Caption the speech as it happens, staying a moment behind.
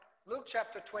Luke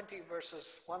chapter 20,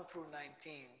 verses 1 through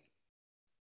 19.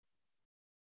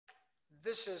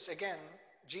 This is, again,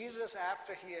 Jesus,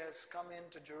 after he has come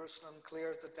into Jerusalem,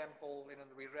 clears the temple.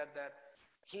 We read that.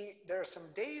 There are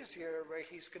some days here where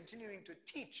he's continuing to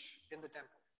teach in the temple.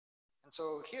 And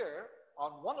so here,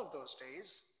 on one of those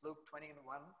days, Luke 20,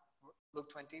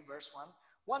 verse 1,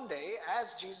 one day,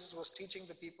 as Jesus was teaching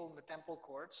the people in the temple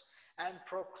courts and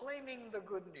proclaiming the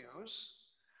good news,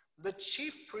 the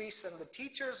chief priests and the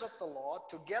teachers of the law,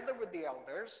 together with the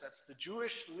elders, that's the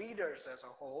Jewish leaders as a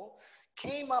whole,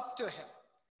 came up to him.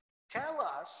 Tell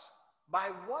us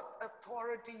by what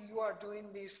authority you are doing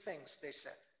these things, they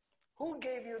said. Who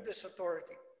gave you this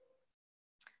authority?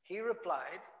 He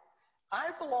replied, I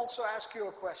will also ask you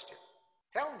a question.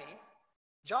 Tell me,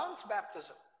 John's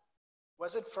baptism,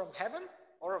 was it from heaven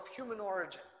or of human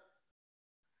origin?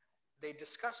 They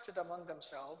discussed it among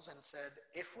themselves and said,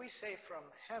 if we say from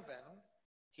heaven,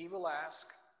 he will ask,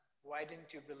 why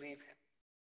didn't you believe him?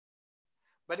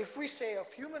 But if we say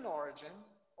of human origin,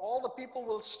 all the people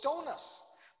will stone us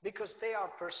because they are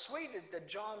persuaded that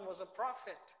John was a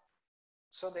prophet.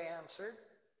 So they answered,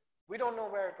 we don't know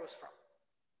where it was from.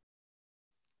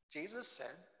 Jesus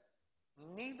said,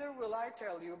 neither will I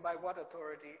tell you by what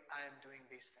authority I am doing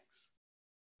these things.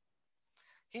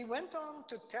 He went on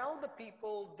to tell the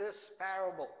people this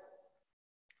parable.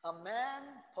 A man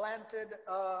planted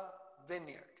a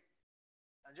vineyard.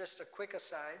 Now just a quick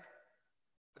aside,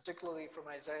 particularly from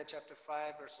Isaiah chapter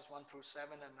 5, verses 1 through 7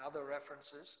 and other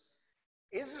references,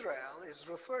 Israel is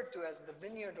referred to as the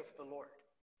vineyard of the Lord.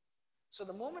 So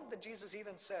the moment that Jesus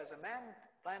even says, a man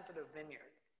planted a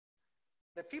vineyard,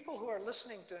 the people who are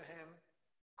listening to him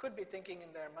could be thinking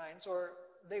in their minds, or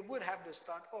they would have this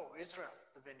thought, oh, Israel,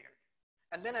 the vineyard.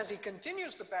 And then as he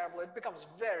continues the parable, it becomes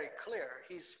very clear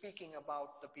he's speaking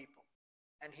about the people.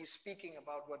 And he's speaking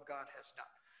about what God has done.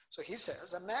 So he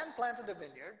says, a man planted a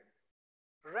vineyard,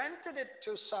 rented it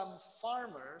to some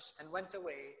farmers, and went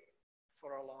away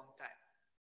for a long time.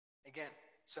 Again,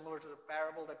 similar to the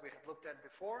parable that we had looked at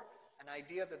before, an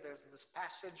idea that there's this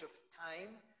passage of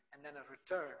time and then a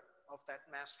return of that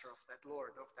master, of that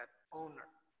Lord, of that owner,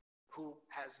 who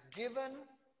has given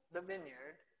the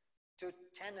vineyard to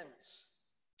tenants,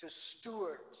 to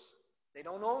stewards. They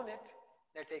don't own it,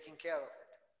 they're taking care of it.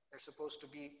 They're supposed to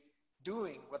be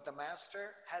doing what the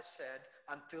master has said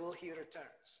until he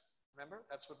returns. Remember?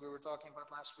 That's what we were talking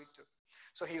about last week too.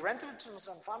 So he rented it to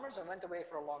some farmers and went away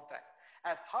for a long time.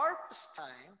 At harvest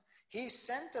time, he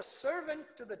sent a servant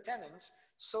to the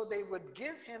tenants so they would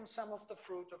give him some of the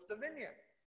fruit of the vineyard.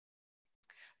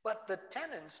 But the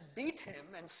tenants beat him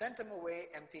and sent him away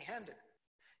empty-handed.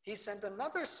 He sent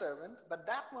another servant, but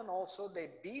that one also they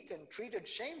beat and treated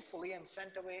shamefully and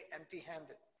sent away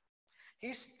empty-handed.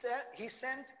 He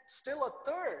sent still a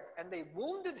third, and they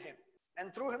wounded him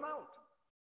and threw him out.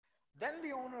 Then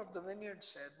the owner of the vineyard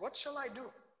said, what shall I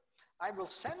do? I will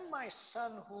send my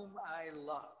son whom I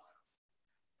love.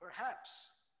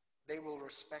 Perhaps they will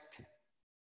respect him.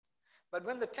 But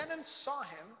when the tenants saw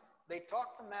him, they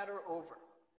talked the matter over.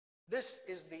 This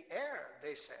is the heir,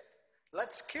 they said.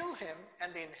 Let's kill him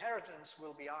and the inheritance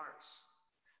will be ours.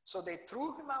 So they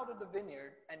threw him out of the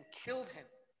vineyard and killed him.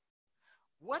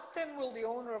 What then will the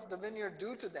owner of the vineyard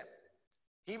do to them?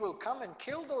 He will come and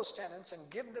kill those tenants and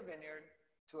give the vineyard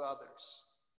to others.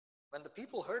 When the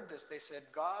people heard this, they said,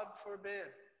 God forbid.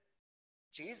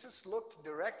 Jesus looked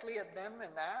directly at them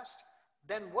and asked,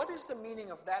 then what is the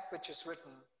meaning of that which is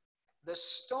written? The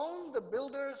stone the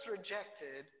builders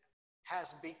rejected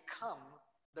has become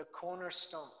the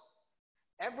cornerstone.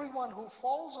 Everyone who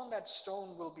falls on that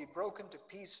stone will be broken to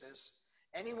pieces.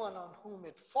 Anyone on whom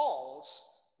it falls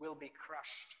will be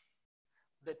crushed.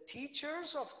 The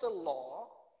teachers of the law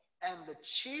and the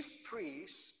chief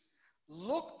priests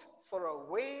looked for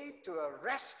a way to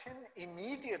arrest him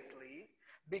immediately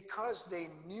because they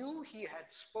knew he had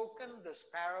spoken this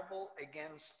parable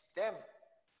against them.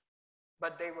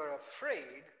 But they were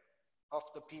afraid of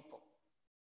the people.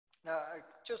 Now,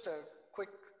 just a quick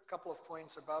couple of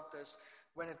points about this.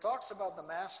 When it talks about the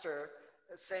master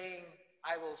saying,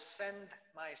 I will send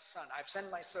my son. I've sent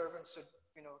my servants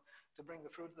to bring the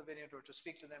fruit of the vineyard or to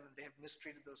speak to them, and they have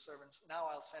mistreated those servants. Now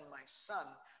I'll send my son.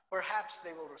 Perhaps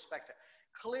they will respect it.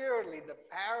 Clearly, the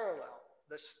parallel,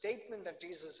 the statement that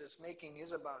Jesus is making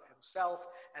is about himself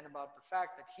and about the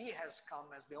fact that he has come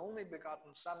as the only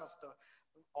begotten Son of the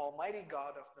Almighty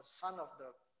God, of the Son of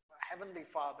the Heavenly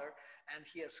Father, and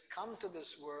he has come to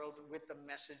this world with the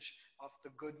message of the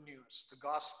good news, the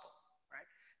gospel, right?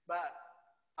 But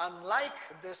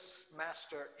unlike this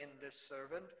master in this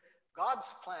servant,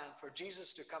 God's plan for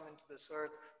Jesus to come into this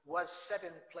earth was set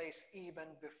in place even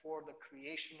before the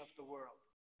creation of the world.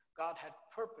 God had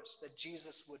purposed that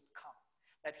Jesus would come,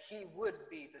 that he would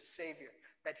be the Savior,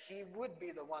 that he would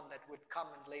be the one that would come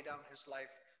and lay down his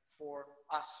life for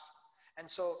us. And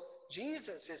so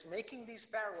Jesus is making these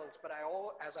parallels, but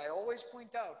as I always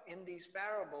point out, in these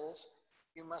parables,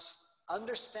 you must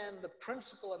understand the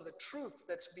principle and the truth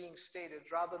that's being stated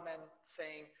rather than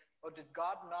saying, oh, did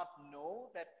God not know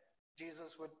that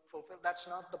Jesus would fulfill? That's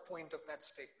not the point of that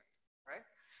statement, right?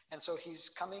 And so he's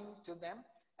coming to them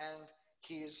and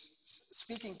he's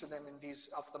speaking to them in these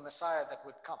of the Messiah that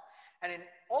would come. And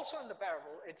also in the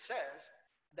parable, it says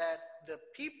that the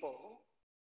people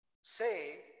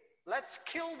say, let's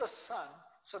kill the son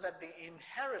so that the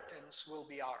inheritance will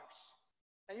be ours.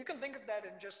 And you can think of that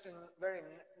in very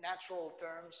natural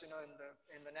terms,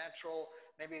 in the natural,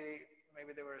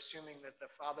 maybe they were assuming that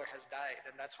the father has died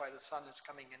and that's why the son is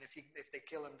coming, and if they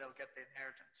kill him, they'll get the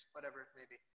inheritance, whatever it may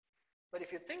be. But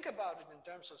if you think about it in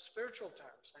terms of spiritual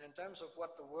terms and in terms of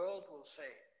what the world will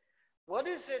say, what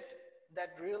is it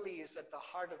that really is at the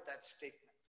heart of that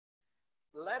statement?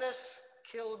 Let us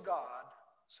kill God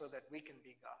so that we can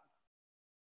be God.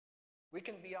 We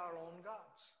can be our own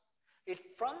gods.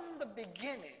 From the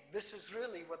beginning, this is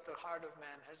really what the heart of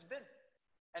man has been.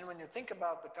 And when you think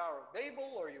about the Tower of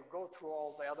Babel, or you go through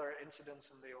all the other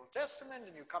incidents in the Old Testament,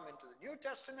 and you come into the New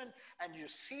Testament, and you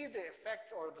see the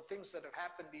effect or the things that have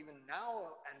happened even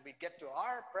now, and we get to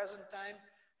our present time,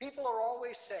 people are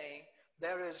always saying,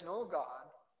 there is no God,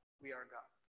 we are God.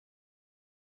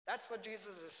 That's what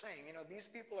Jesus is saying. These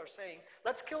people are saying,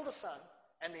 let's kill the son,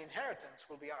 and the inheritance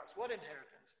will be ours. What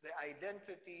inheritance? The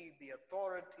identity, the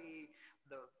authority,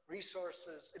 the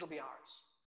resources, it'll be ours.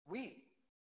 We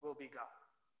will be God.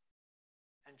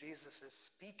 And Jesus is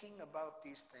speaking about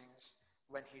these things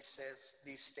when he says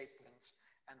these statements.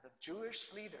 And the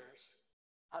Jewish leaders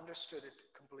understood it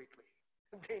completely.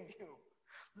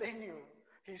 They knew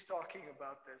he's talking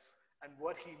about this and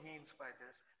what he means by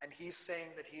this. And he's saying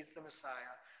that he's the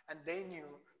Messiah. And they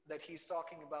knew that he's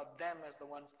talking about them as the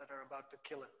ones that are about to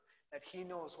kill him, that he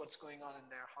knows what's going on in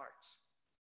their hearts.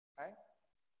 Right?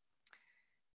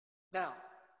 Now,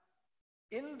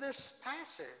 in this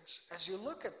passage, as you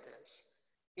look at this,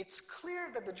 it's clear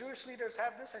that the Jewish leaders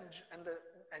have this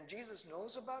and Jesus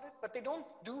knows about it, but they don't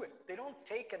do it. They don't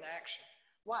take an action.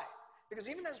 Why? Because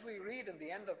even as we read in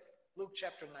the end of Luke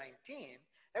chapter 19,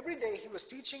 every day he was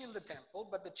teaching in the temple,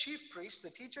 but the chief priests, the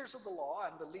teachers of the law,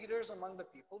 and the leaders among the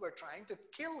people were trying to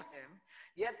kill him,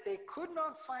 yet they could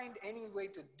not find any way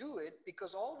to do it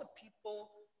because all the people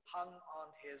hung on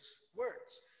his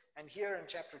words. And here in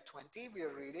chapter 20, we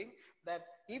are reading that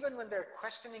even when they're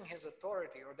questioning his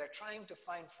authority, or they're trying to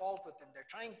find fault with him, they're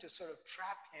trying to sort of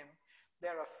trap him,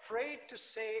 they're afraid to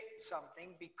say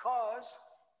something because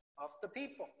of the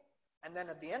people. And then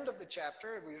at the end of the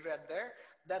chapter, we read there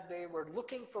that they were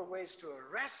looking for ways to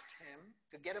arrest him,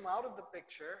 to get him out of the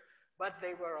picture, but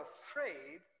they were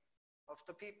afraid of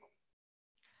the people.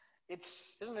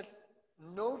 Isn't it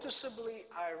noticeably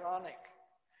ironic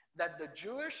that the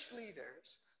Jewish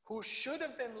leaders, who should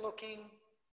have been looking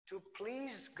to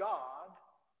please God,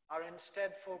 are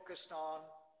instead focused on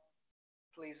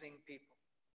pleasing people?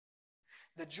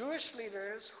 The Jewish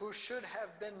leaders, who should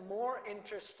have been more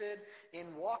interested in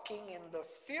walking in the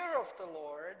fear of the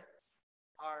Lord,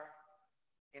 are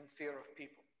in fear of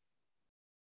people.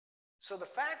 So the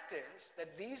fact is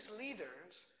that these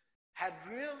leaders had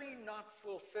really not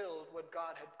fulfilled what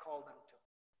God had called them to,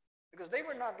 because they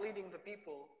were not leading the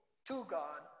people to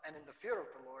God and in the fear of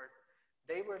the Lord.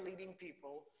 They were leading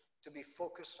people to be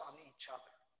focused on each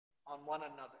other, on one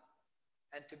another,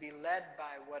 and to be led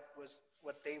by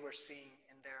what they were seeing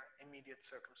in their immediate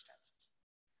circumstances.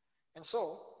 And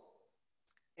so,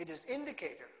 it is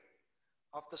indicative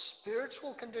of the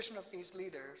spiritual condition of these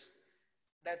leaders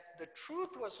that the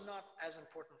truth was not as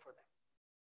important for them.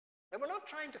 They were not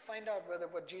trying to find out whether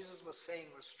what Jesus was saying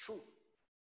was true.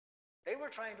 They were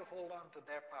trying to hold on to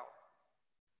their power.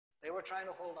 They were trying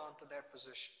to hold on to their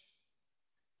position.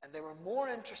 And they were more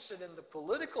interested in the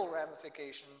political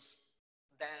ramifications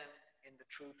than in the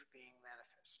truth being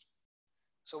manifest.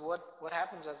 So what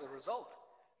happens as a result?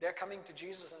 They're coming to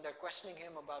Jesus and they're questioning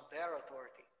him about their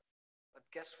authority. But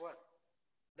guess what?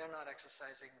 They're not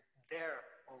exercising their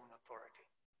own authority.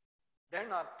 They're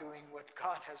not doing what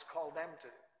God has called them to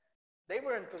do. They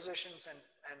were in positions and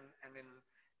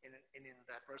in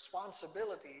that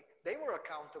responsibility, they were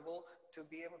accountable to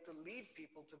be able to lead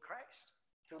people to Christ,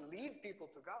 to lead people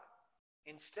to God.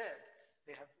 Instead,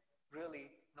 they have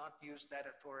really not used that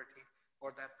authority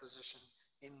or that position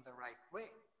in the right way.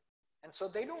 And so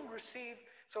they don't receive.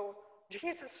 So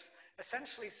Jesus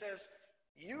essentially says,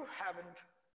 you haven't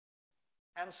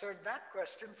Answer that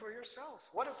question for yourselves.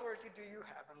 What authority do you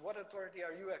have, and what authority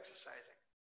are you exercising?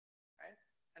 Right?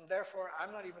 And therefore,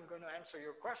 I'm not even going to answer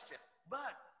your question.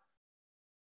 But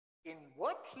in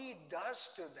what he does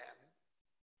to them,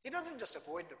 he doesn't just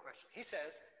avoid the question. He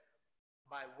says,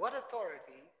 by what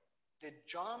authority did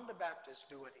John the Baptist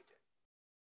do what he did?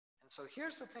 And so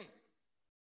here's the thing.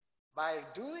 By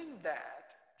doing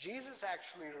that, Jesus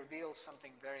actually reveals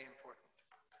something very important.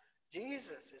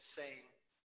 Jesus is saying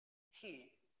he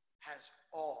has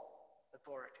all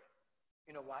authority.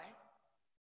 You know why?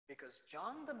 Because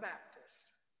John the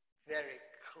Baptist very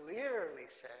clearly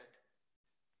said,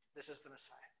 this is the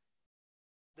Messiah.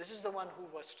 This is the one who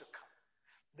was to come.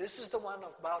 This is the one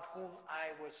about whom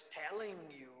I was telling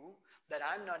you that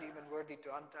I'm not even worthy to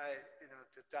untie,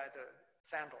 to tie the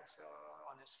sandals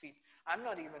on his feet.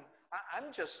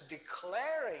 I'm just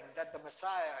declaring that the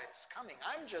Messiah is coming.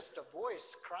 I'm just a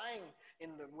voice crying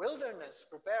in the wilderness,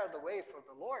 prepare the way for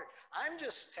the Lord. I'm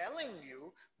just telling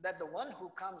you that the one who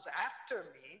comes after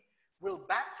me will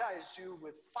baptize you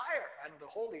with fire and the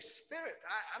Holy Spirit.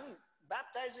 I'm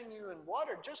baptizing you in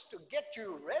water just to get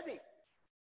you ready.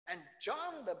 And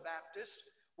John the Baptist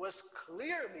was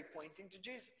clearly pointing to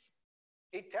Jesus.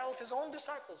 He tells his own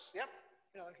disciples, yep,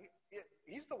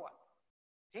 he's the one.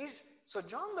 So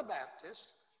John the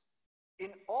Baptist, in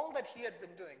all that he had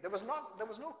been doing, there was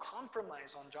no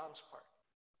compromise on John's part.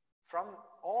 From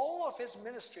all of his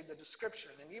ministry, the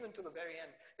description, and even to the very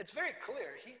end, it's very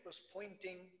clear he was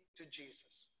pointing to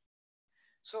Jesus.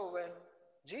 So when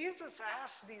Jesus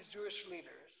asked these Jewish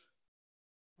leaders,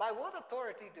 by what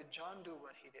authority did John do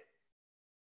what he did?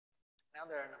 Now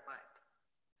they're in a bind.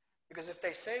 Because if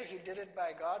they say he did it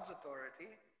by God's authority,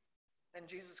 then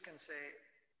Jesus can say,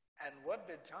 and what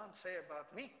did John say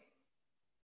about me?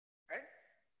 Right?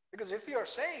 Because if you're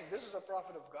saying this is a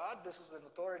prophet of God, this is an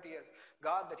authority of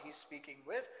God that he's speaking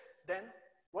with, then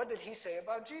what did he say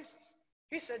about Jesus?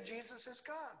 He said Jesus is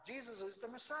God. Jesus is the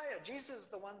Messiah. Jesus is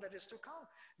the one that is to come.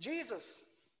 Jesus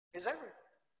is everything.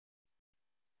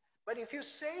 But if you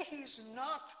say he's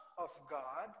not of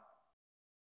God,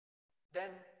 then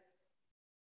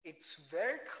it's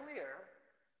very clear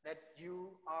that you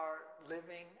are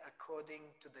living according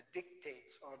to the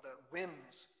dictates or the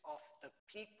whims of the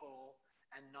people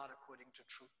and not according to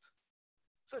truth.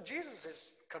 So Jesus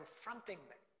is confronting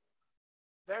them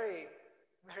very,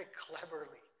 very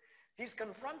cleverly. He's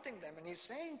confronting them and he's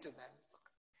saying to them,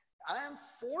 look, I am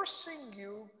forcing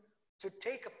you to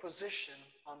take a position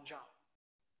on John.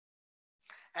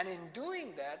 And in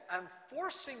doing that, I'm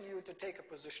forcing you to take a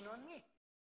position on me.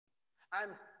 I'm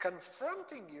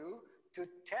confronting you to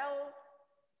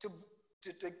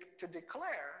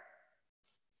declare,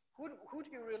 who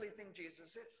do you really think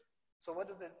Jesus is? So what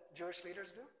did the Jewish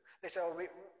leaders do? They said, oh,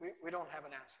 we don't have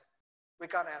an answer. We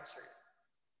can't answer you.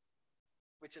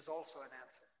 Which is also an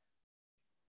answer.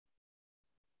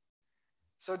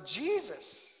 So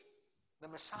Jesus, the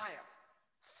Messiah,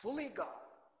 fully God,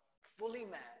 fully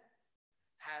man,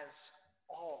 has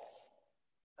all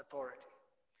authority.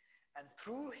 And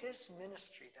through his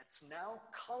ministry that's now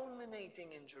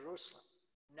culminating in Jerusalem,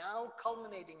 now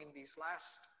culminating in these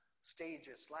last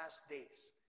stages, last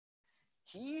days,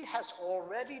 he has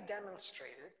already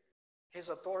demonstrated his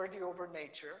authority over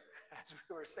nature, as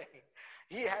we were saying.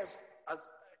 He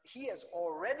has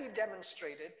already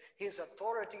demonstrated his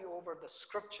authority over the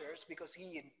scriptures because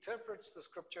he interprets the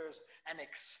scriptures and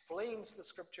explains the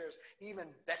scriptures even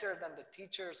better than the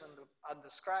teachers and the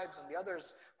scribes and the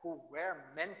others who were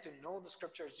meant to know the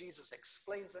scriptures. Jesus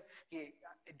explains it. He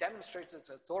demonstrates his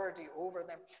authority over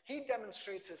them. He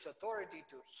demonstrates his authority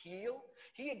to heal.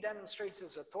 He demonstrates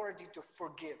his authority to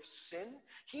forgive sin.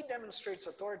 He demonstrates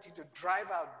authority to drive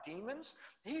out demons.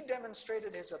 He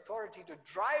demonstrated his authority to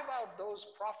drive out those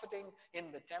profiting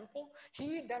in the temple.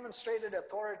 He demonstrated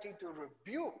authority to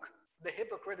rebuke the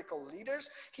hypocritical leaders.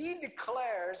 He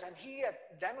declares and he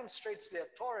demonstrates the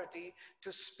authority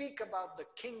to speak about the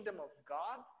kingdom of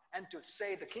God and to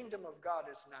say the kingdom of God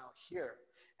is now here.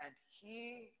 And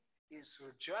he is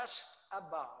just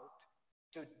about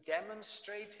to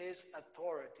demonstrate his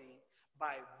authority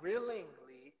by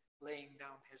willingly laying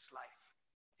down his life.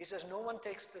 He says, no one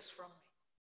takes this from me.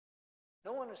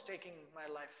 No one is taking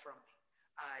my life from me.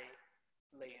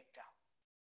 I lay it down.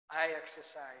 I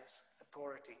exercise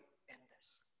authority in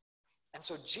this. And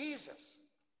so Jesus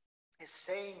is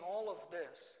saying all of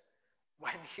this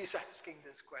when he's asking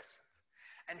these questions.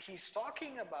 And he's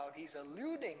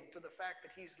alluding to the fact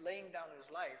that he's laying down his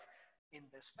life in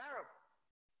this parable.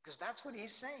 Because that's what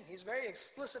he's saying. He's very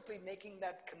explicitly making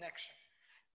that connection.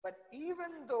 But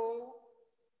even though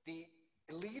the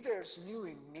leaders knew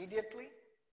immediately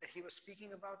that he was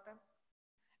speaking about them,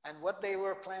 and what they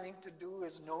were planning to do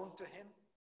is known to him,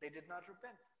 they did not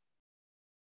repent.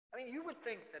 I mean, you would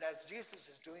think that as Jesus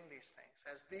is doing these things,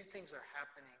 as these things are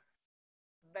happening,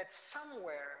 that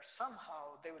somewhere,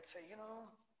 somehow, they would say,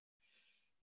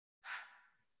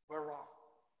 we're wrong.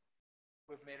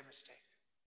 We've made a mistake.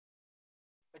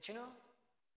 But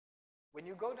when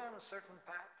you go down a certain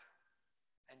path,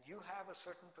 and you have a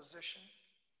certain position,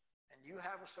 and you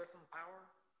have a certain power,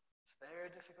 it's very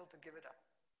difficult to give it up.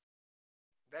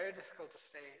 Very difficult to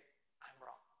say, I'm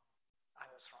wrong. I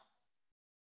was wrong.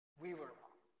 We were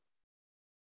wrong.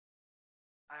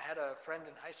 I had a friend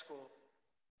in high school.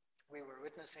 We were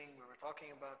witnessing, we were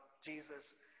talking about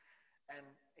Jesus, and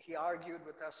he argued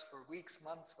with us for weeks,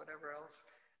 months, whatever else.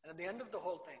 And at the end of the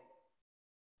whole thing,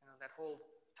 that whole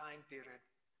time period,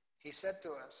 he said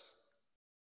to us,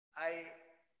 I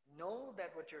know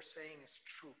that what you're saying is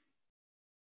true,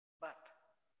 but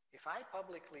if I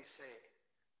publicly say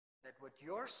that what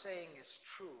you're saying is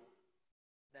true,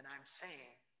 then I'm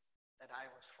saying that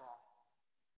I was wrong,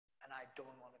 and I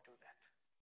don't want to do that.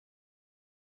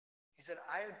 He said,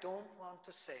 I don't want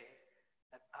to say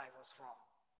that I was wrong,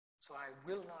 so I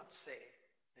will not say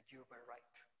that you were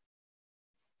right.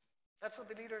 That's what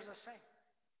the leaders are saying,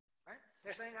 right?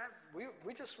 They're saying,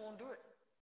 we just won't do it.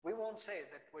 We won't say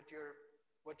that what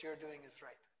you're doing is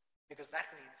right, because that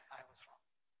means I was wrong.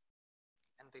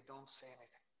 And they don't say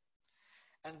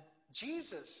anything. And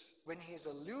Jesus, when he's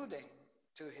alluding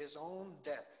to his own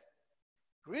death,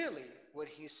 really what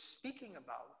he's speaking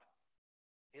about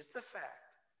is the fact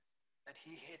that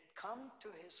he had come to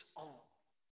his own,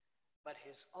 but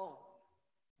his own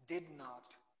did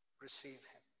not receive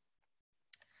him.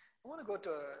 I want to go to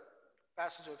a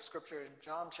passage of scripture in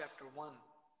John chapter 1.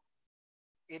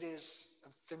 It is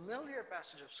a familiar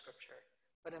passage of scripture,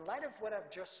 but in light of what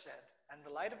I've just said, and the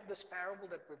light of this parable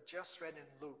that we've just read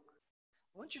in Luke,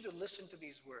 I want you to listen to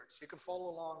these words. You can follow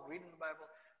along, reading the Bible.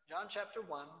 John chapter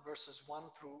 1, verses 1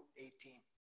 through 18.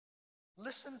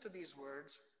 Listen to these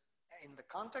words in the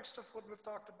context of what we've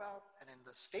talked about, and in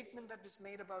the statement that is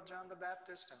made about John the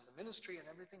Baptist and the ministry and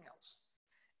everything else.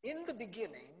 In the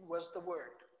beginning was the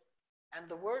Word, and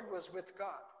the Word was with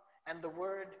God, and the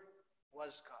Word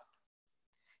was God.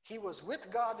 He was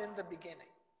with God in the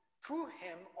beginning. Through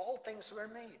him all things were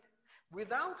made.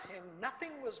 Without him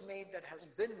nothing was made that has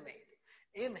been made.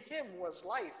 In him was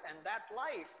life, and that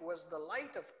life was the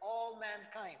light of all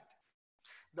mankind.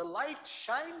 The light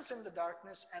shines in the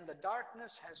darkness, and the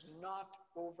darkness has not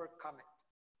overcome it.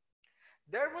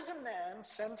 There was a man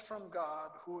sent from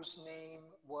God whose name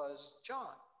was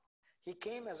John. He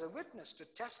came as a witness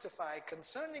to testify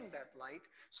concerning that light,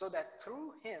 so that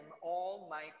through him all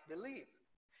might believe.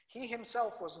 He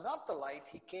himself was not the light,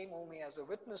 he came only as a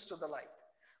witness to the light.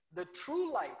 The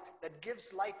true light that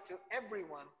gives light to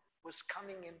everyone was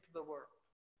coming into the world.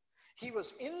 He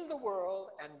was in the world,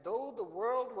 and though the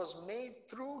world was made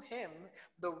through him,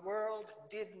 the world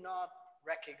did not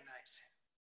recognize him.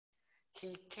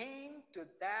 He came to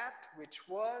that which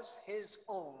was his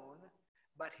own,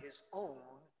 but his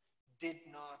own did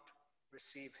not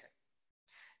receive him.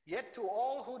 Yet to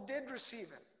all who did receive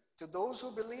him, to those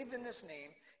who believed in his name,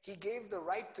 he gave the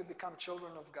right to become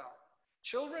children of God.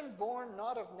 Children born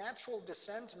not of natural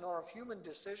descent, nor of human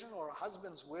decision or a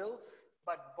husband's will,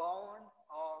 but born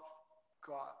of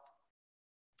God.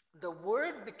 The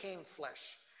Word became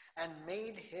flesh and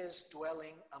made his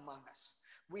dwelling among us.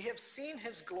 We have seen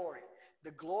his glory,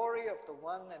 the glory of the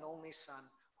one and only Son,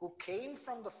 who came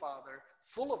from the Father,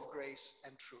 full of grace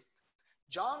and truth.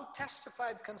 John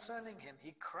testified concerning him.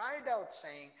 He cried out,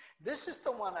 saying, "This is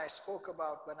the one I spoke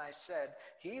about when I said,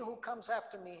 'He who comes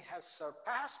after me has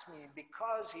surpassed me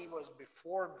because he was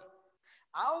before me.'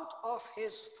 Out of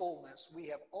his fullness we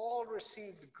have all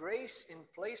received grace in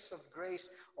place of grace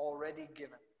already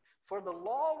given. For the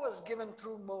law was given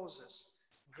through Moses.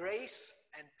 Grace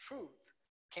and truth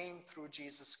came through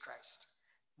Jesus Christ.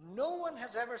 No one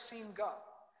has ever seen God,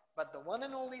 but the one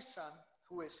and only Son,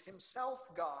 who is himself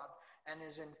God and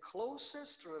is in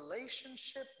closest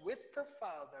relationship with the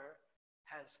Father,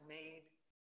 has made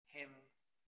him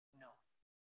known."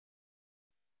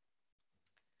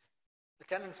 The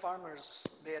tenant farmers,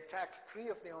 they attacked 3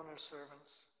 of the owner's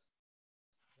servants,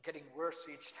 getting worse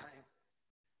each time.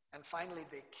 And finally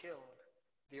they killed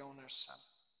the owner's son.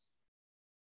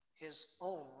 His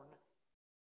own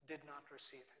did not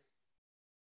receive him.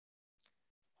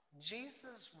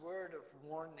 Jesus' word of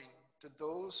warning to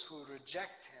those who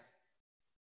reject him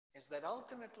is that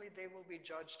ultimately they will be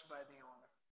judged by the owner.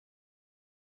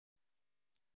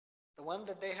 The one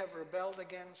that they have rebelled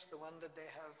against, the one that they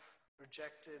have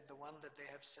rejected, the one that they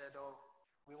have said, "Oh,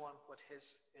 we want what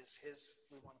is his,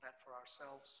 we want that for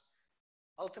ourselves."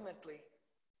 ultimately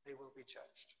they will be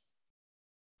judged.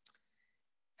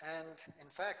 And in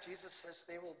fact, Jesus says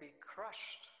they will be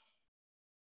crushed.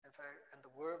 In fact, and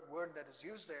the word that is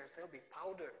used there is they'll be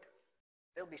powdered.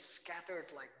 They'll be scattered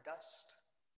like dust.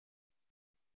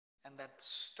 And that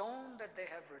stone that they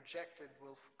have rejected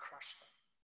will crush them.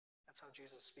 That's how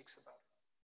Jesus speaks about it.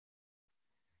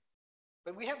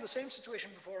 But we have the same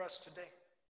situation before us today.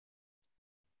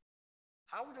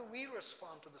 How do we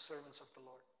respond to the servants of the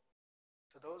Lord?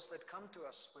 To those that come to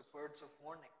us with words of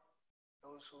warning,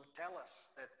 those who tell us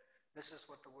that this is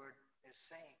what the word is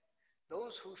saying,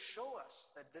 those who show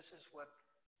us that this is what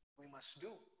we must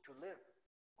do to live,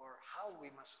 or how we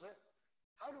must live.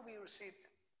 How do we receive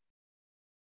them?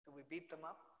 Do we beat them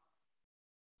up,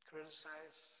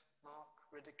 criticize, mock,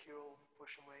 ridicule,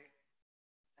 push away,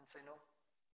 and say, no,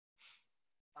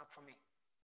 not for me?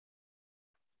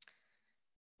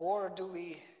 Or do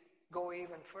we go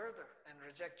even further and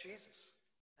reject Jesus?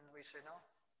 And we say, no,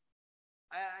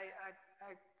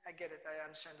 I get it. I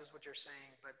understand this is what you're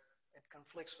saying, but it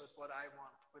conflicts with what I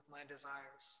want, with my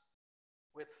desires,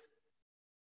 with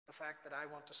the fact that I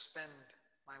want to spend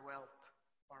my wealth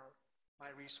or my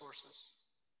resources,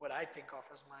 what I think of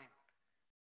as mine.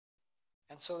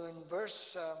 And so in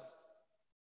verse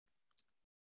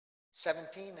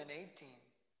 17 and 18,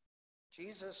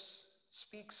 Jesus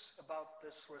speaks about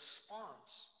this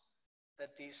response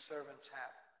that these servants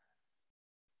have.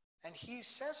 And he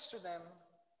says to them,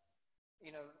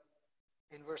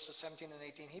 in verses 17 and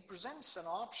 18, he presents an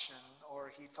option,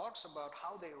 or he talks about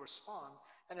how they respond.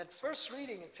 And at first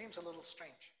reading, it seems a little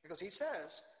strange, because he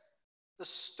says, the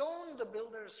stone the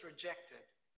builders rejected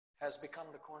has become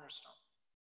the cornerstone.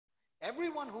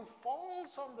 Everyone who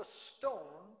falls on the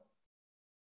stone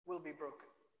will be broken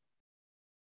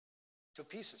to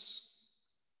pieces.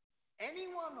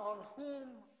 Anyone on whom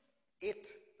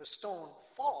the stone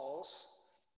falls,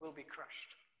 will be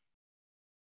crushed.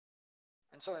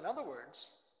 And so, in other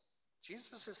words,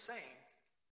 Jesus is saying,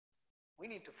 we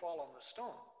need to fall on the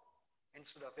stone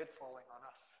instead of it falling on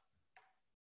us.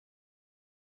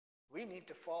 We need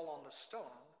to fall on the stone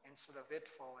instead of it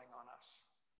falling on us.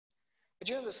 But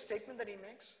you know the statement that he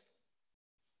makes?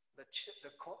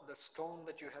 The stone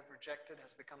that you have rejected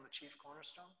has become the chief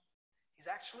cornerstone. He's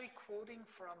actually quoting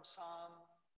from Psalm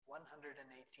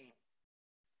 118.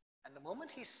 And the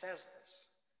moment he says this,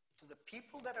 to the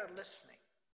people that are listening,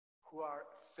 who are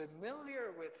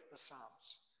familiar with the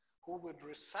Psalms, who would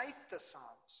recite the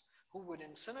Psalms, who would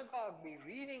in synagogue be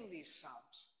reading these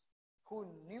Psalms, who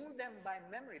knew them by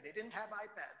memory. They didn't have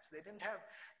iPads. They didn't have,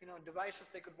 devices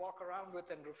they could walk around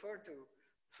with and refer to,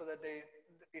 so that they,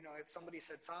 if somebody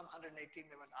said Psalm 118,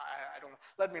 they went, I don't know,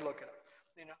 let me look it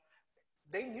up.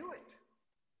 They knew it.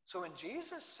 So when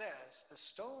Jesus says, the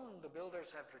stone the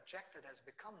builders have rejected has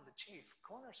become the chief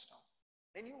cornerstone,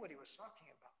 they knew what he was talking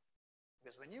about.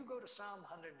 Because when you go to Psalm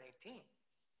 118,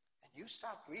 and you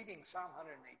start reading Psalm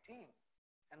 118,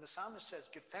 and the psalmist says,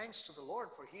 give thanks to the Lord,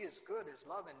 for he is good, his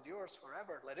love endures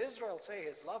forever. Let Israel say,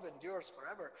 his love endures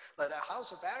forever. Let the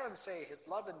house of Aaron say, his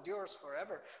love endures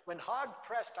forever. When hard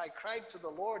pressed, I cried to the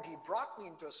Lord. He brought me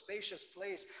into a spacious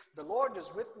place. The Lord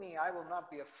is with me. I will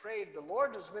not be afraid. The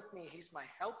Lord is with me. He's my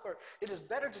helper. It is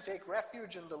better to take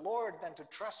refuge in the Lord than to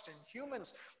trust in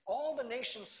humans. All the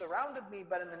nations surrounded me,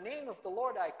 but in the name of the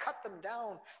Lord, I cut them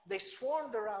down. They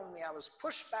swarmed around me. I was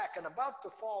pushed back and about to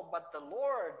fall, but the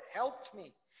Lord helped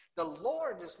me. The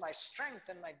Lord is my strength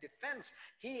and my defense.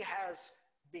 He has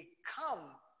become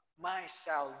my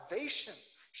salvation.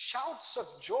 Shouts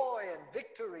of joy and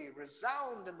victory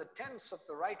resound in the tents of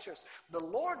the righteous. The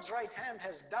Lord's right hand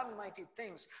has done mighty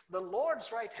things. The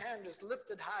Lord's right hand is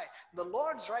lifted high. The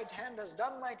Lord's right hand has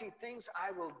done mighty things.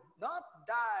 I will not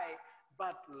die,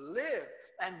 but live,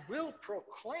 and will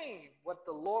proclaim what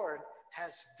the Lord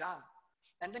has done.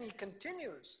 And then he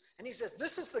continues, and he says,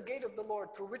 this is the gate of the Lord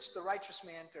through which the righteous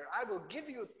may enter. I will give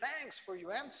you thanks, for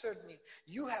you answered me.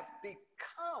 You have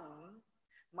become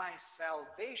my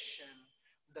salvation.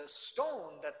 The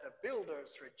stone that the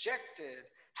builders rejected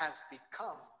has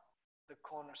become the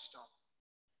cornerstone.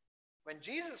 When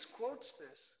Jesus quotes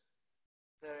this,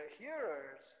 the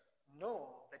hearers know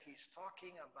that he's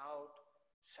talking about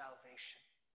salvation.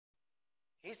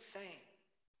 He's saying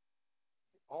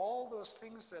all those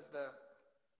things that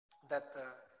the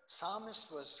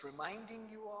psalmist was reminding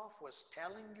you of, was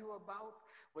telling you about,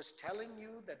 was telling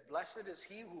you that blessed is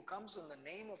he who comes in the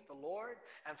name of the Lord,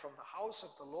 and from the house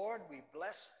of the Lord we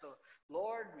bless the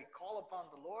Lord, we call upon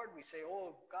the Lord, we say,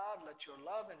 oh God, let your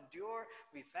love endure,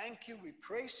 we thank you, we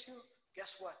praise you.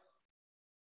 Guess what?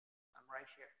 I'm right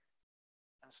here.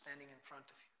 I'm standing in front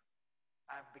of you.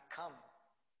 I've become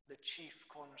the chief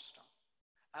cornerstone.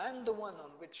 I'm the one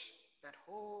on which that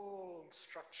whole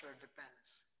structure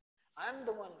depends. I'm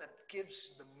the one that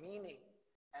gives the meaning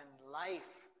and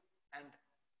life and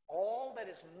all that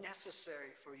is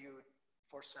necessary for you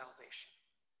for salvation.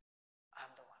 I'm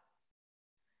the one.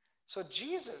 So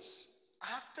Jesus,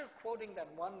 after quoting that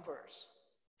one verse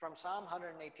from Psalm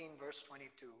 118, verse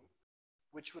 22,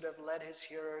 which would have led his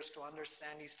hearers to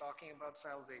understand he's talking about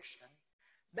salvation,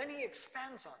 then he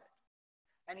expands on it.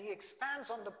 And he expands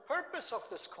on the purpose of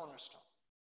this cornerstone.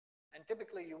 And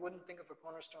typically you wouldn't think of a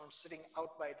cornerstone sitting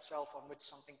out by itself on which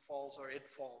something falls or it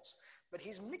falls. But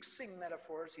he's mixing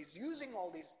metaphors. He's using all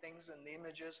these things and the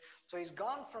images. So he's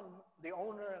gone from the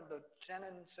owner and the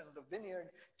tenants and the vineyard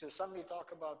to suddenly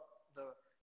talk about the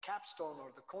capstone or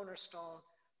the cornerstone.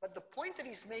 But the point that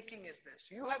he's making is this.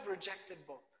 You have rejected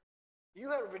both.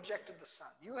 You have rejected the Son.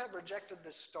 You have rejected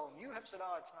this stone. You have said,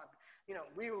 oh, it's not,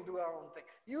 we will do our own thing.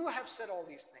 You have said all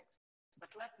these things. But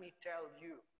let me tell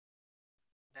you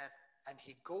that, and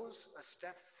he goes a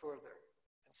step further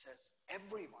and says,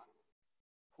 everyone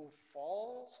who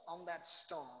falls on that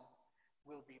stone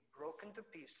will be broken to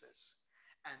pieces,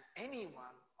 and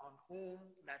anyone on whom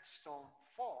that stone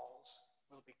falls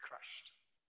will be crushed.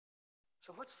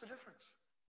 So what's the difference?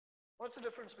 What's the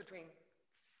difference between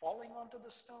falling onto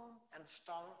the stone and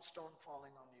stone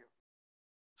falling on you?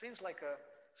 Seems like a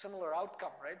similar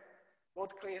outcome, right?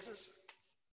 Both cases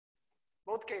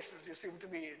you seem to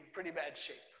be in pretty bad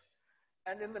shape.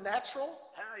 And in the natural,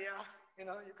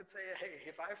 you could say, hey,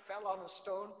 if I fell on a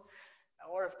stone,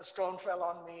 or if the stone fell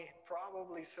on me,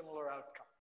 probably similar outcome.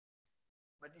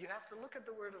 But you have to look at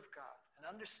the Word of God and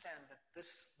understand that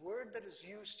this word that is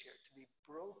used here, to be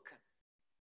broken,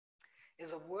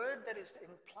 is a word that is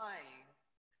implying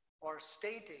or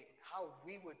stating how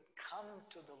we would come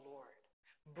to the Lord.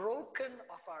 Broken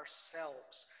of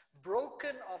ourselves,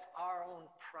 broken of our own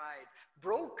pride,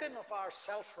 broken of our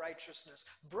self-righteousness,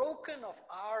 broken of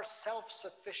our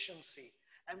self-sufficiency.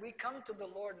 And we come to the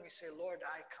Lord and we say, Lord,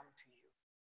 I come to you.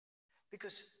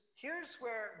 Because here's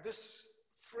where this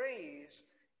phrase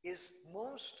is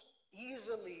most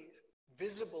easily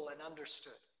visible and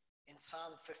understood in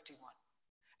Psalm 51.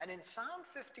 And in Psalm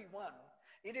 51,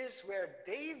 it is where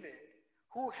David,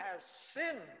 who has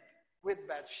sinned with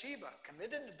Bathsheba,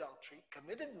 committed adultery,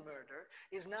 committed murder,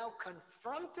 is now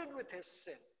confronted with his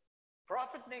sin.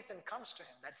 Prophet Nathan comes to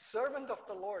him, that servant of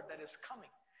the Lord that is coming,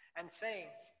 and saying,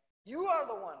 you are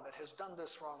the one that has done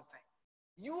this wrong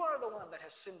thing. You are the one that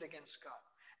has sinned against God.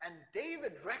 And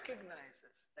David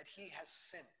recognizes that he has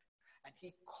sinned. And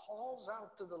he calls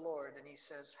out to the Lord and he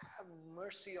says, have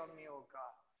mercy on me, O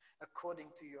God, according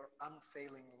to your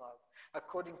unfailing love,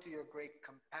 according to your great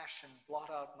compassion, blot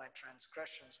out my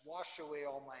transgressions, wash away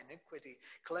all my iniquity,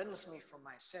 cleanse me from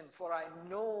my sin, for I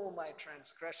know my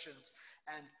transgressions,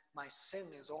 and my sin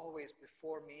is always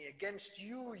before me. Against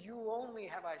you, you only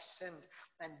have I sinned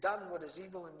and done what is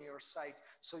evil in your sight.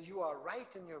 So you are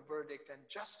right in your verdict and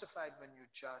justified when you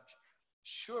judge.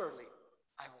 Surely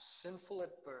I was sinful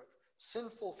at birth,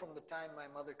 sinful from the time my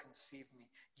mother conceived me.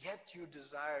 Yet you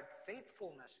desired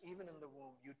faithfulness even in the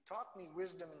womb. You taught me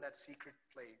wisdom in that secret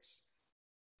place.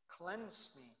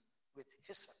 Cleanse me with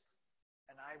hyssop,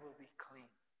 and I will be clean.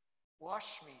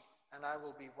 Wash me, and I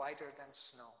will be whiter than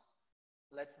snow.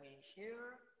 Let me hear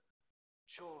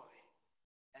joy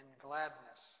and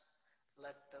gladness.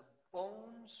 Let the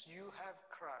bones you have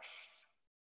crushed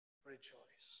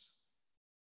rejoice.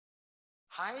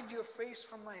 Hide your face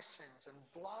from my sins and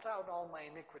blot out all my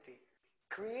iniquity.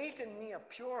 Create in me a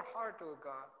pure heart, O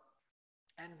God,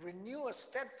 and renew a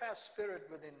steadfast spirit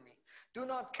within me. Do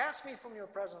not cast me from your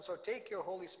presence or take your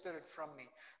Holy Spirit from me.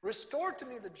 Restore to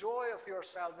me the joy of your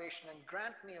salvation and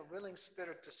grant me a willing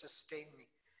spirit to sustain me.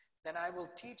 Then I will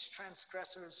teach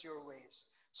transgressors your ways,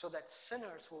 so that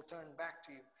sinners will turn back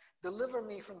to you. Deliver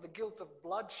me from the guilt of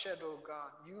bloodshed, O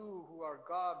God, you who are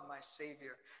God, my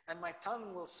Savior, and my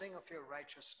tongue will sing of your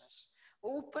righteousness.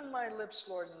 Open my lips,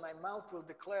 Lord, and my mouth will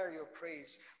declare your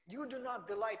praise. You do not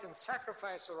delight in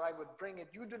sacrifice, or I would bring it.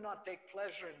 You do not take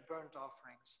pleasure in burnt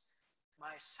offerings.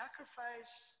 My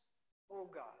sacrifice, O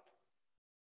God,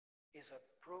 is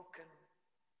a broken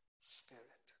spirit,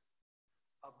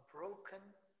 a broken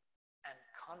and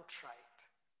contrite,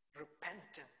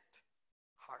 repentant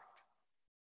heart.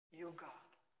 You, God,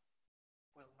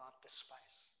 will not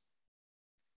despise.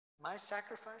 My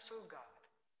sacrifice, O God,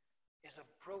 is a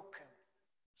broken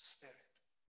spirit.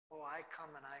 Oh, I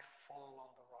come and I fall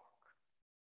on the rock.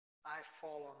 I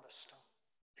fall on the stone.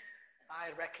 I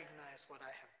recognize what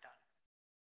I have done,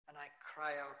 and I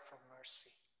cry out for mercy.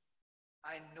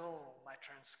 I know my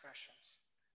transgressions,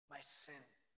 my sin.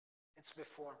 It's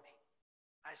before me.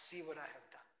 I see what I have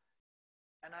done.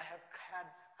 And I have had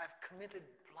I've committed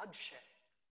bloodshed.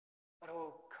 But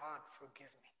oh God,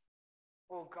 forgive me.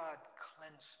 Oh God,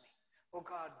 cleanse me. Oh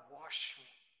God, wash me.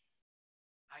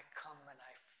 I come and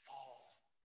I fall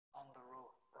on the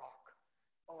rock.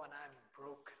 Oh, and I'm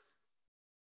broken.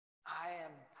 I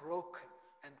am broken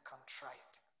and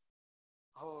contrite.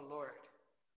 Oh Lord,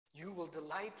 you will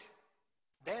delight,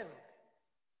 then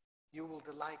you will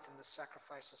delight in the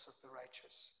sacrifices of the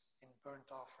righteous, in burnt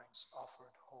offerings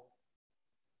offered whole.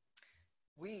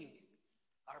 We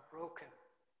are broken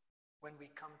when we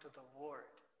come to the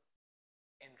Lord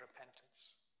in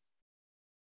repentance.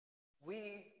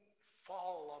 We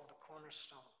fall on the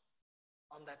cornerstone,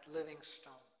 on that living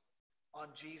stone, on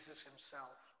Jesus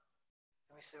himself.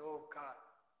 And we say, oh God,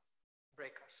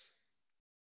 break us.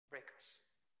 Break us.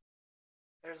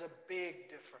 There's a big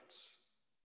difference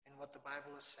in what the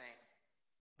Bible is saying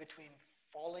between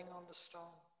falling on the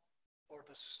stone or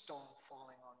the stone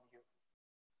falling on you.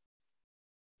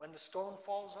 When the stone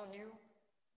falls on you,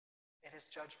 it is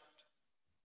judgment.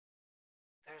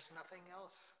 There's nothing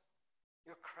else.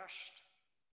 You're crushed,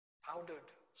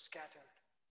 powdered, scattered.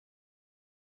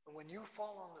 But when you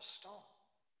fall on the stone,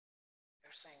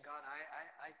 you're saying, God,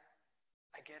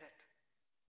 I get it.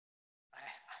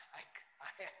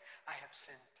 I have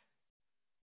sinned.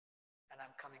 And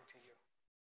I'm coming to you.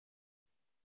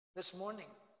 This morning,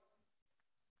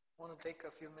 I want to take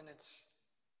a few minutes,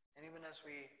 and even as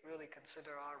we really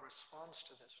consider our response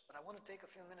to this, but I want to take a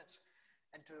few minutes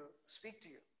and to speak to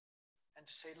you and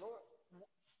to say, Lord,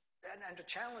 and to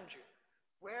challenge you.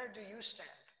 Where do you stand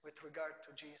with regard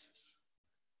to Jesus?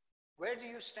 Where do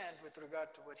you stand with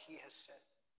regard to what he has said?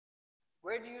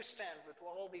 Where do you stand with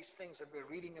all these things that we're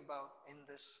reading about in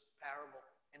this parable,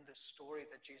 in this story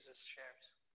that Jesus shares?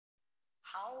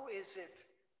 How is it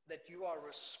that you are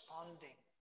responding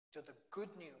to the good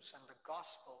news and the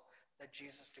gospel that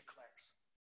Jesus declares?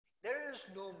 There is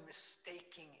no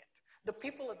mistaking it. The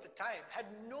people at the time had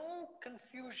no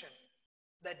confusion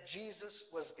that Jesus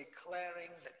was declaring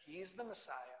that he is the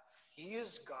Messiah, he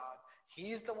is God,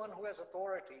 he is the one who has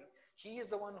authority, he is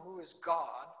the one who is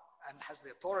God and has the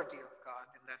authority of God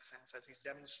in that sense as he's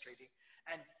demonstrating,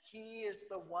 and he is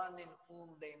the one in whom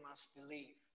they must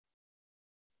believe.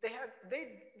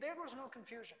 There was no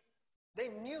confusion. They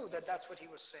knew that that's what he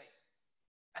was saying.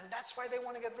 And that's why they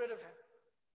want to get rid of him.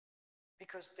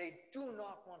 Because they do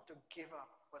not want to give up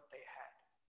what they had.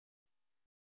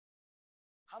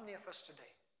 How many of us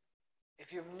today,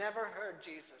 if you've never heard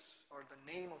Jesus or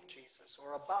the name of Jesus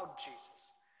or about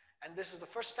Jesus, and this is the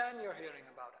first time you're hearing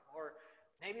about him, or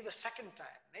maybe the second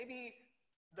time, maybe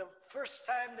the first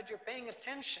time that you're paying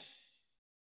attention,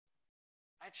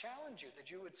 I challenge you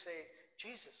that you would say,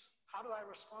 Jesus, how do I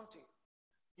respond to you?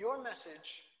 Your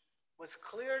message was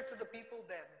clear to the people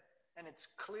then, and it's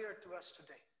clear to us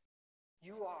today.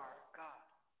 You are God.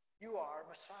 You are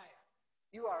Messiah.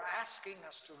 You are asking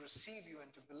us to receive you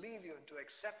and to believe you and to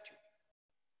accept you.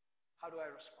 How do I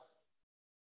respond?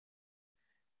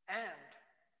 And,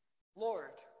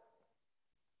 Lord,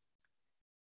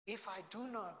 if I do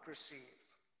not receive,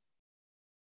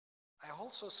 I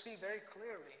also see very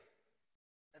clearly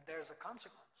that there is a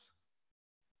consequence,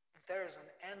 that there is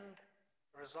an end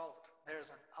result, there is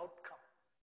an outcome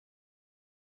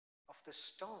of the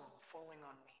stone falling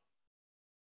on me.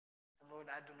 And Lord,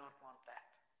 I do not want that.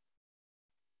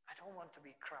 I don't want to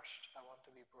be crushed. I want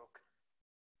to be broken.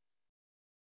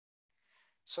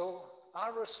 So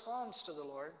our response to the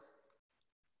Lord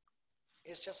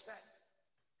is just that.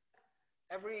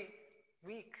 Every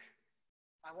week,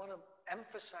 I want to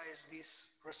emphasize these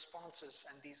responses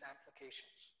and these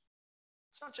applications.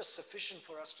 It's not just sufficient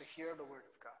for us to hear the word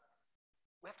of God.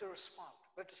 We have to respond.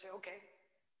 We have to say, okay,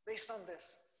 based on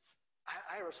this,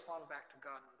 I respond back to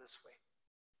God in this way.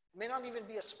 It may not even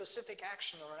be a specific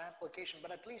action or an application,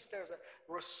 but at least there's a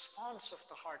response of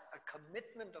the heart, a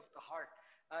commitment of the heart,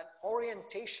 an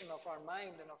orientation of our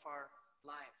mind and of our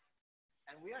life.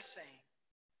 And we are saying,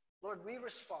 Lord, we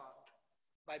respond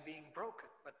by being broken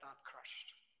but not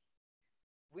crushed.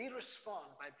 We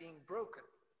respond by being broken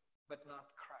but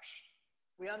not crushed.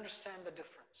 We understand the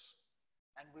difference,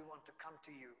 and we want to come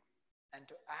to you and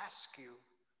to ask you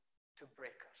to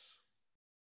break us.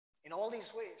 In all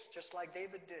these ways, just like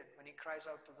David did when he cries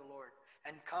out to the Lord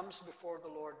and comes before the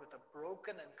Lord with a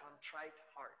broken and contrite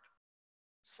heart.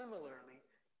 Similarly,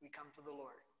 we come to the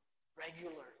Lord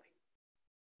regularly.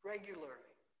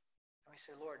 And we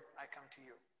say, Lord, I come to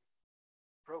you,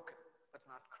 broken but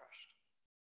not crushed.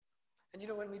 And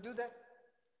when we do that,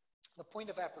 the point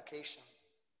of application,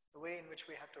 the way in which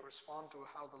we have to respond to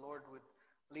how the Lord would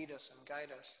lead us and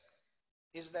guide us,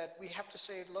 is that we have to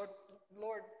say,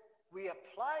 Lord, we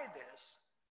apply this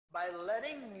by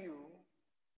letting you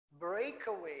break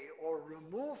away or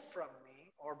remove from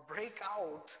me or break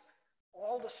out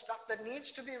all the stuff that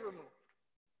needs to be removed.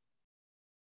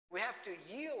 We have to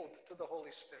yield to the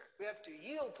Holy Spirit. We have to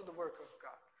yield to the work of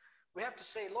God. We have to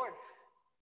say, Lord,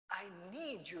 I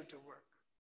need you to work.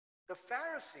 The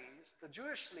Pharisees, the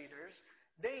Jewish leaders,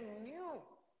 they knew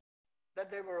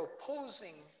that they were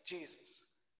opposing Jesus.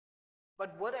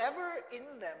 But whatever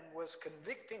in them was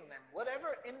convicting them,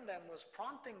 whatever in them was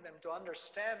prompting them to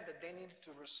understand that they needed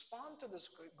to respond to this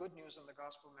good news and the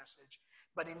gospel message,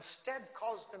 but instead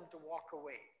caused them to walk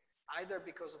away, either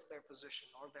because of their position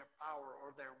or their power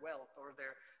or their wealth or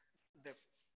the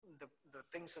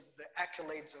things of the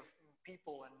accolades of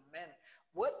people and men,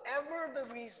 whatever the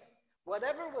reason,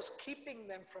 whatever was keeping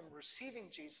them from receiving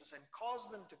Jesus and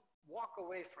caused them to walk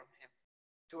away from him,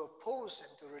 to oppose him,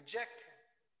 to reject him,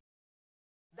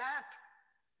 that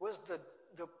was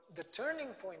the turning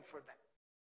point for them.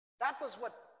 That was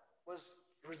what was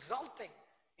resulting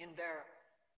in their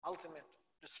ultimate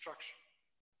destruction.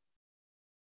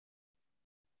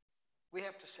 We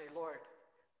have to say, Lord,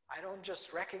 I don't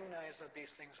just recognize that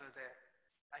these things are there.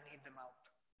 I need them out.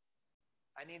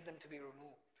 I need them to be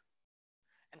removed.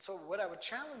 And so what I would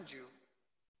challenge you,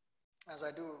 as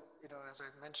I do, as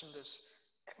I mentioned this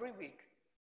every week,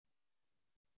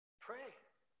 pray.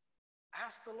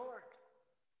 Ask the Lord.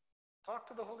 Talk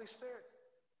to the Holy Spirit.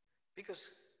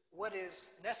 Because what is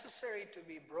necessary to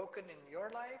be broken in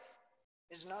your life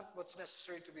is not what's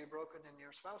necessary to be broken in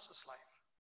your spouse's life,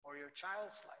 or your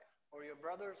child's life, or your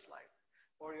brother's life,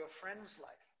 or your friend's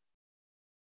life.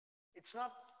 It's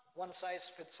not one size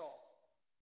fits all,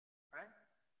 right?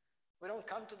 We don't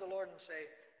come to the Lord and say,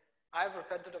 I've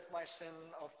repented of my sin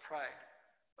of pride,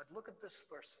 but look at this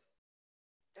person.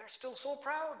 They're still so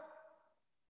proud.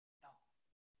 No.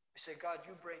 We say, God,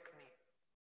 you break me.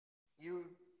 You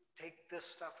take this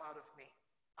stuff out of me.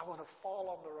 I want to fall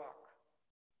on the rock.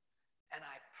 And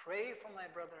I pray for my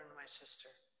brother and my sister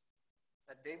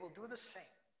that they will do the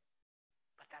same.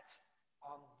 But that's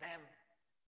on them.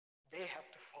 They have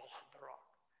to fall on the rock.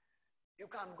 You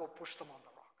can't go push them on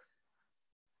the rock.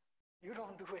 You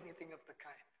don't do anything of the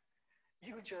kind.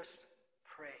 You just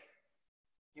pray.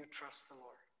 You trust the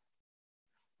Lord.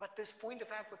 But this point of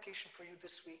application for you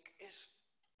this week is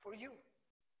for you.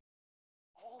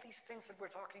 All these things that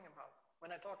we're talking about.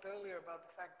 When I talked earlier about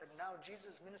the fact that now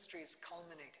Jesus' ministry is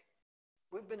culminating.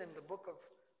 We've been in the book of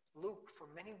Luke for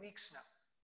many weeks now.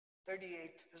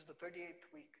 38 is the 38th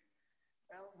week.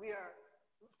 Well, we are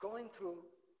going through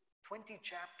 20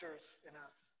 chapters in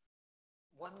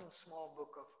one small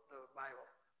book of the Bible.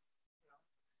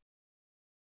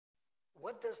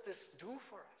 What does this do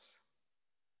for us?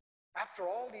 After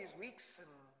all these weeks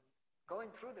and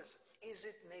going through this, is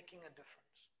it making a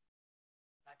difference?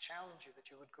 And I challenge you that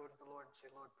you would go to the Lord and say,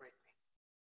 Lord, break me.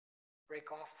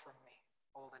 Break off from me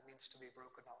all that needs to be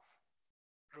broken off.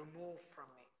 Remove from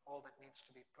me all that needs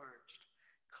to be purged.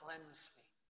 Cleanse me.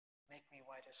 Make me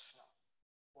white as snow.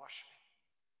 Wash me.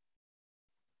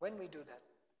 When we do that,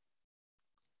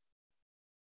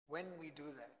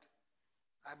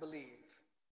 I believe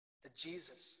that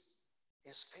Jesus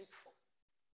is faithful.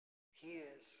 He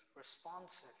is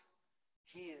responsive.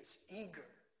 He is eager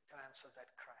to answer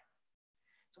that cry.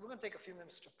 So we're going to take a few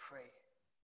minutes to pray.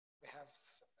 We have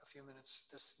a few minutes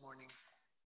this morning.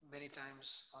 Many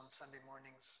times on Sunday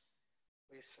mornings,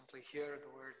 we simply hear the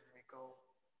word and we go.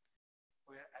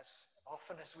 As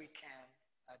often as we can,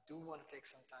 I do want to take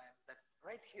some time that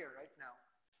right here, right now,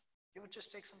 you would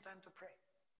just take some time to pray.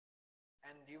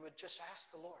 And you would just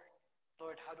ask the Lord,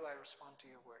 Lord, how do I respond to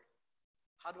your word?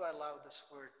 How do I allow this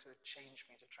word to change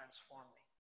me, to transform me?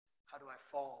 How do I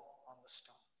fall on the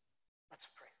stone? Let's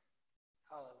pray.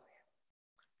 Hallelujah.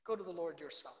 Go to the Lord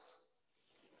yourself.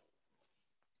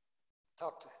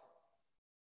 Talk to him.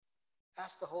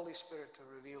 Ask the Holy Spirit to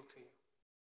reveal to you.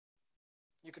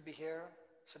 You could be here,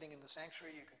 sitting in the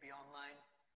sanctuary. You could be online.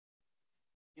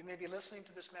 You may be listening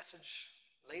to this message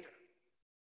later.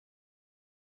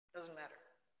 Doesn't matter.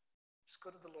 Just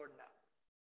go to the Lord now.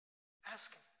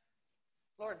 Ask him,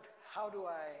 Lord, how do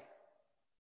I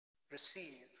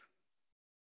receive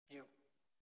you?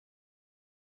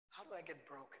 How do I get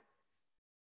broken,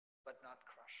 but not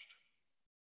crushed?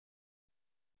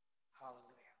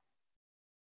 Hallelujah.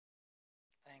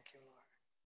 Thank you, Lord.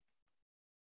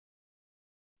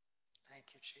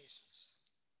 Thank you, Jesus.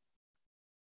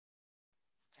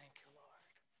 Thank you, Lord.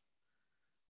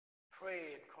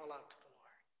 Pray and call out to the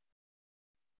Lord.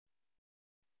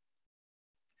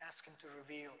 Ask him to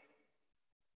reveal.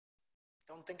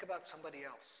 Don't think about somebody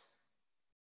else.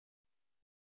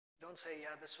 Don't say,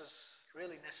 yeah, this was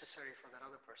really necessary for that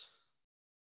other person.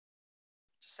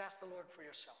 Just ask the Lord for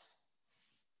yourself.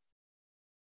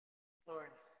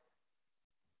 Lord,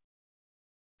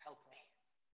 help me,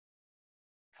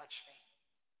 touch me,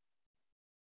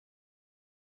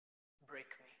 break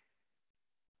me.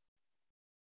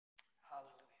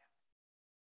 Hallelujah.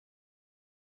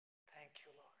 Thank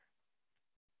you, Lord.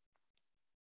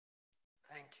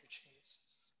 Thank you, Jesus.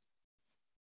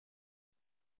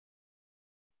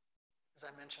 As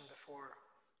I mentioned before,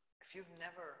 if you've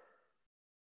never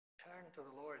turned to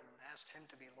the Lord and asked Him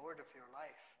to be Lord of your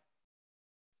life,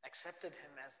 accepted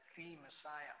Him as the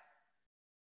Messiah,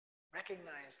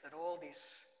 recognize that all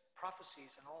these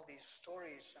prophecies and all these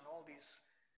stories and all these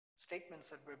statements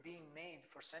that were being made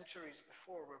for centuries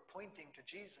before were pointing to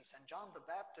Jesus, and John the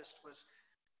Baptist was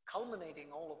culminating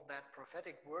all of that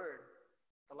prophetic word,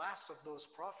 the last of those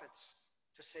prophets,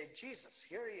 to say, Jesus,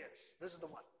 here He is, this is the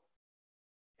one.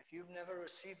 If you've never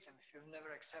received Him, if you've never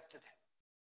accepted Him,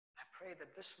 I pray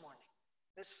that this morning,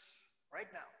 right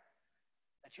now,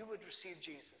 that you would receive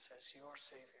Jesus as your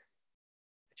Savior,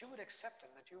 that you would accept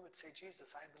Him, that you would say,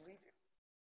 Jesus, I believe you.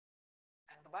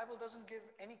 And the Bible doesn't give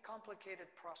any complicated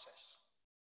process.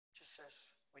 It just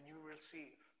says, when you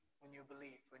receive, when you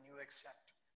believe, when you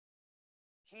accept,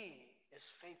 He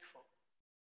is faithful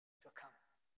to come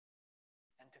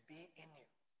and to be in you,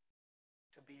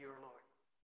 to be your Lord,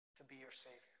 to be your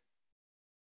Savior.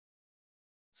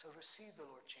 So receive the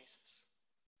Lord Jesus.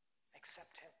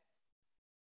 Accept Him.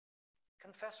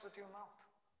 Confess with your mouth.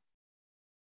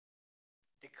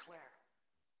 Declare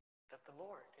that the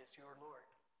Lord is your Lord.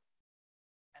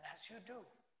 And as you do,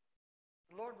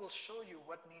 the Lord will show you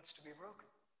what needs to be broken,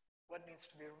 what needs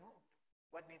to be removed,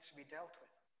 what needs to be dealt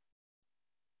with.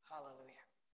 Hallelujah.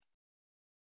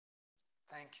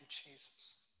 Thank you,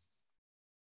 Jesus.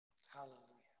 Hallelujah.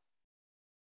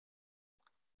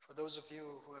 For those of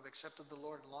you who have accepted the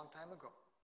Lord a long time ago,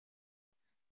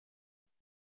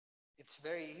 it's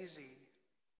very easy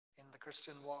in the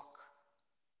Christian walk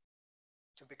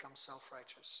to become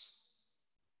self-righteous,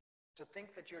 to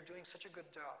think that you're doing such a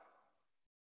good job,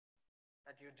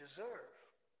 that you deserve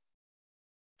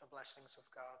the blessings of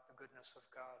God, the goodness of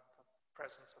God, the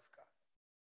presence of God.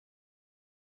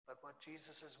 But what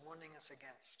Jesus is warning us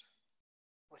against,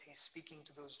 what He's speaking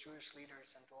to those Jewish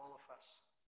leaders and to all of us,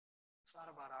 it's not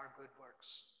about our good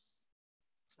works.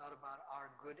 It's not about our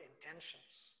good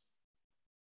intentions.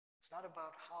 It's not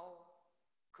about how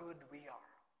good we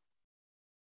are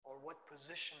or what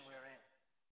position we're in,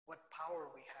 what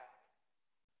power we have,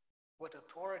 what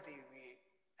authority we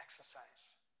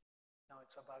exercise. No,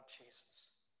 it's about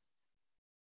Jesus.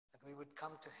 That we would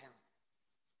come to Him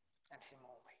and Him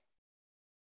only.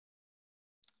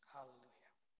 Hallelujah.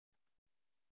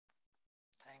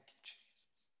 Thank you, Jesus.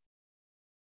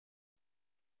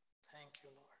 Thank you,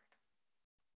 Lord.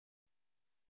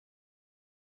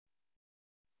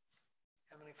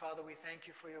 Heavenly Father, we thank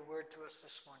you for your word to us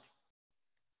this morning.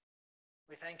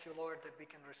 We thank you, Lord, that we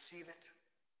can receive it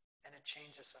and it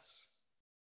changes us.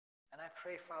 And I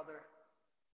pray, Father,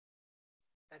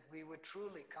 that we would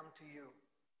truly come to you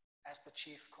as the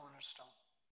chief cornerstone.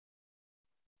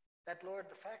 That, Lord,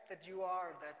 the fact that you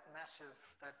are that massive,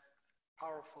 that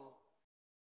powerful,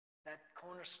 that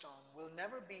cornerstone will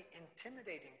never be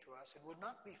intimidating to us. It would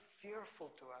not be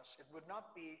fearful to us. It would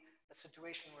not be a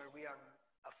situation where we are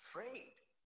afraid,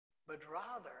 but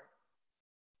rather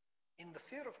in the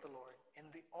fear of the Lord, in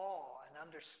the awe and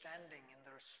understanding, in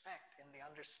the respect, in the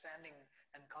understanding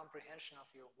and comprehension of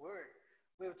your word,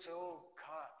 we would say, oh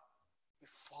God, we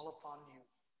fall upon you.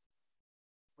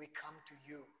 We come to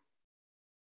you.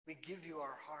 We give you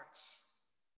our hearts.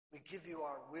 We give you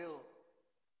our will.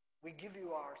 We give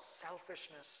you our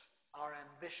selfishness, our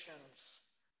ambitions,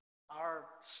 our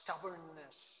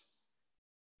stubbornness.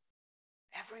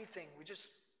 Everything, we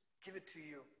just give it to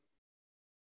you.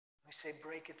 We say,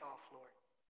 break it off, Lord.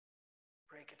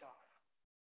 Break it off.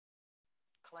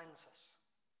 Cleanse us.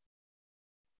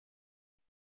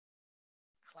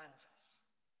 Cleanse us.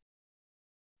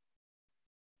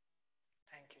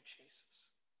 Thank you, Jesus.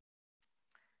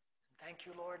 And thank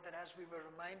you, Lord, that as we were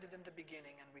reminded in the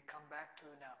beginning and we come back to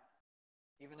now,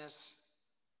 even as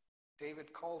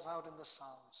David calls out in the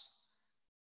Psalms,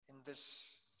 in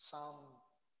this Psalm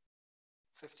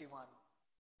 51,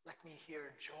 let me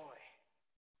hear joy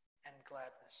and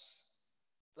gladness.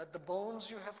 Let the bones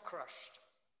you have crushed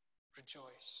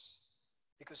rejoice,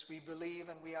 because we believe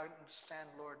and we understand,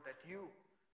 Lord, that you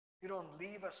don't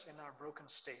leave us in our broken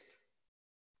state.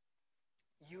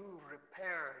 You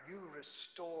repair, you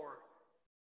restore,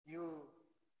 you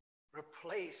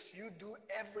replace, you do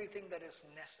everything that is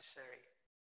necessary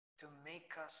to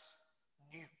make us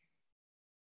new.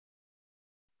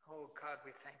 Oh God,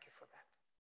 we thank you for that.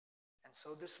 And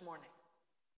so this morning,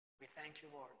 we thank you,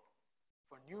 Lord,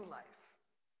 for new life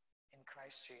in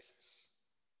Christ Jesus.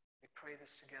 We pray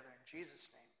this together in Jesus'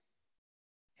 name.